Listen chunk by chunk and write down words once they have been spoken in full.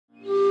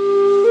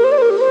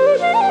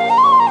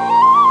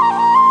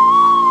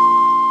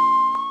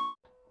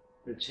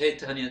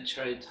Caitanya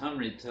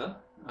Caritamrita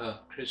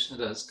of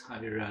Krishnadas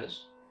Kaviraja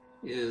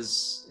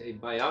is a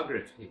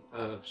biography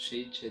of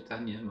Sri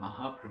Caitanya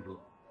Mahaprabhu.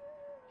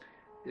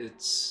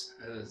 It's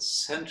a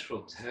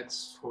central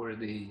text for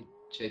the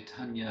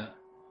Caitanya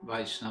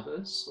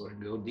Vaishnavas or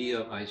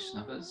Gaudiya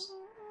Vaishnavas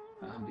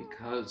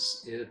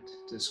because it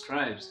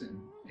describes in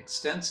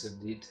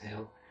extensive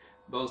detail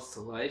both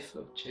the life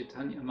of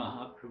Caitanya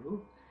Mahaprabhu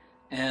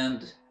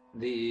and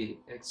the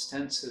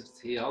extensive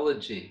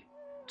theology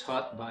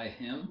taught by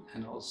him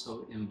and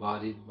also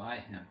embodied by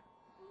him.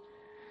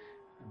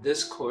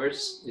 This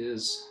course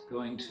is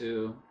going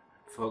to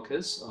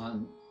focus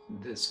on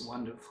this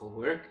wonderful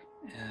work,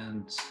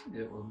 and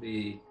it will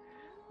be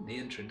the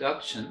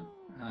introduction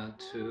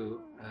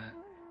to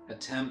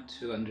attempt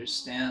to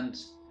understand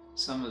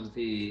some of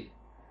the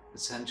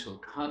essential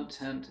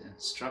content and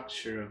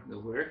structure of the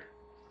work,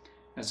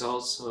 as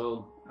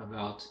also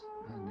about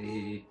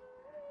the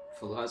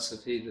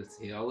philosophy, the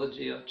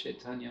theology of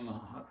Caitanya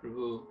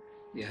Mahaprabhu,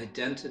 the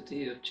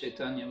identity of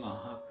Caitanya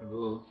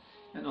Mahaprabhu,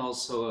 and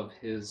also of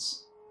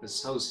his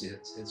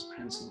associates, his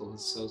principal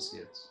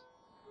associates.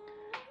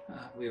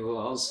 We will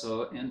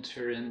also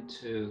enter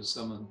into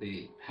some of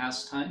the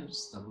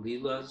pastimes, the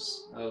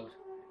leelas of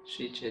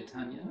Sri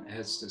Caitanya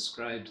as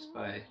described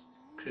by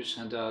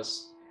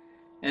Krishnadas,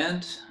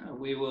 and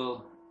we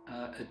will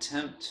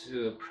attempt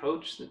to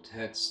approach the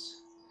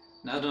text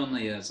not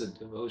only as a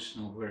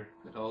devotional work,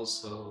 but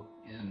also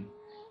in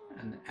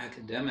an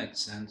academic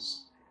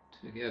sense,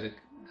 to get a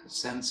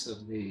sense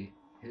of the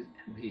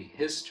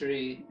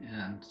history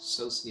and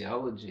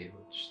sociology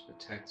which the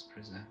text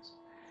presents.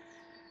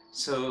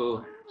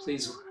 So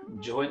please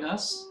join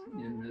us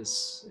in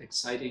this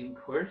exciting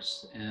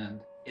course and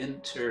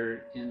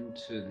enter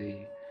into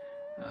the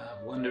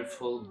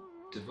wonderful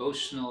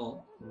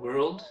devotional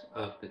world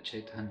of the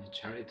Caitanya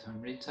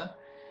Caritamrita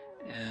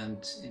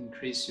and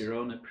increase your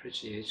own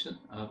appreciation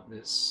of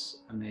this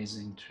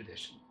amazing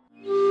tradition.